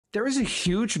There is a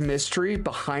huge mystery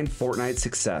behind Fortnite's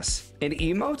success, and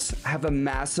emotes have a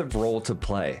massive role to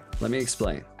play. Let me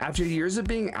explain. After years of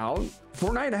being out,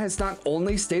 Fortnite has not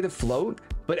only stayed afloat,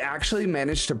 but actually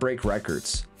managed to break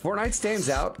records. Fortnite stands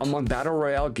out among battle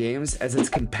royale games as its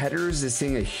competitors is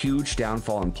seeing a huge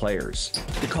downfall in players.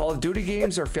 The Call of Duty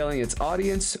games are failing its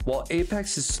audience, while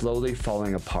Apex is slowly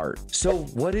falling apart. So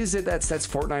what is it that sets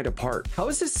Fortnite apart? How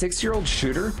has a 6-year-old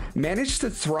shooter managed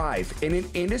to thrive in an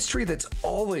industry that's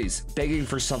always begging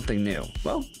for something new?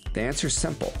 Well, the answer is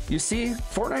simple. You see,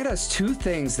 Fortnite has two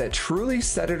things that truly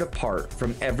set it apart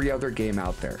from every other game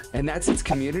out there, and that's its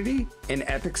community and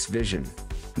Epic's vision.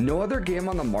 No other game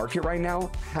on the market right now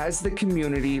has the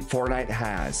community Fortnite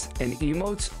has, and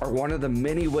emotes are one of the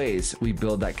many ways we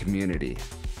build that community.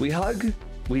 We hug,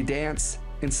 we dance,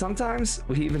 and sometimes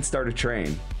we even start a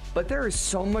train. But there is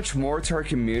so much more to our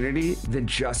community than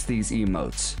just these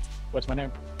emotes. What's my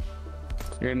name?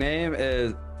 Your name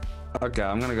is... Okay,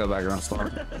 I'm gonna go back around slow.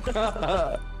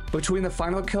 Between the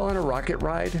final kill on a rocket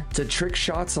ride to trick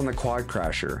shots on the quad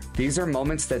crasher, these are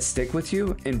moments that stick with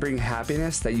you and bring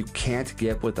happiness that you can't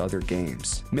get with other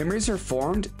games. Memories are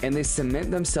formed and they cement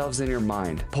themselves in your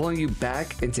mind, pulling you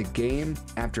back into game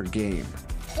after game.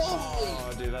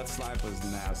 Oh, dude, that snipe was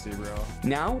nasty, bro.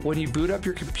 Now, when you boot up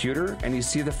your computer and you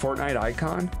see the Fortnite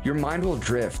icon, your mind will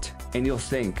drift and you'll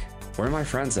think, where are my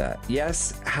friends at?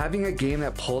 Yes, having a game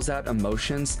that pulls out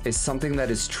emotions is something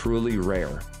that is truly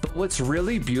rare. But what's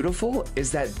really beautiful is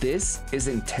that this is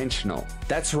intentional.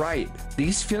 That's right,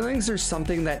 these feelings are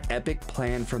something that Epic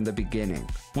planned from the beginning,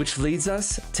 which leads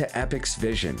us to Epic's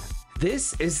vision.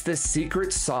 This is the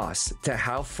secret sauce to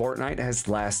how Fortnite has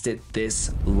lasted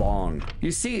this long. You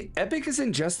see, Epic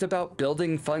isn't just about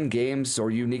building fun games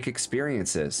or unique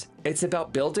experiences. It's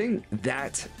about building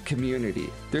that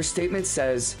community. Their statement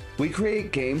says, "We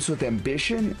create games with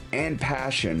ambition and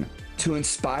passion to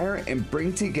inspire and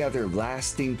bring together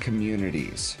lasting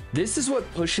communities." This is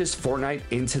what pushes Fortnite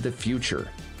into the future.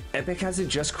 Epic hasn't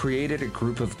just created a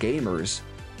group of gamers,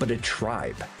 but a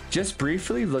tribe. Just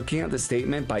briefly looking at the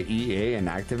statement by EA and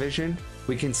Activision,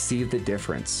 we can see the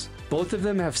difference. Both of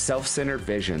them have self-centered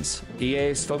visions. EA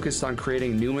is focused on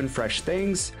creating new and fresh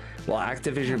things, while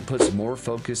Activision puts more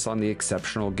focus on the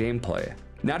exceptional gameplay.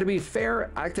 Now, to be fair,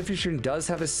 Activision does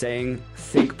have a saying,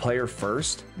 think player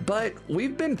first, but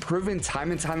we've been proven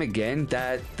time and time again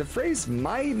that the phrase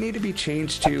might need to be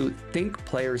changed to think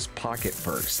player's pocket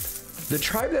first. The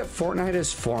tribe that Fortnite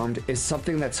has formed is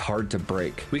something that's hard to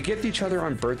break. We gift each other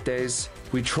on birthdays,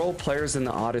 we troll players in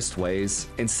the oddest ways,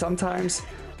 and sometimes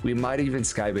we might even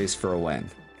skybase for a win.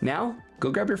 Now,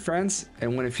 go grab your friends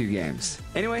and win a few games.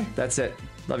 Anyway, that's it.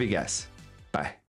 Love you guys. Bye.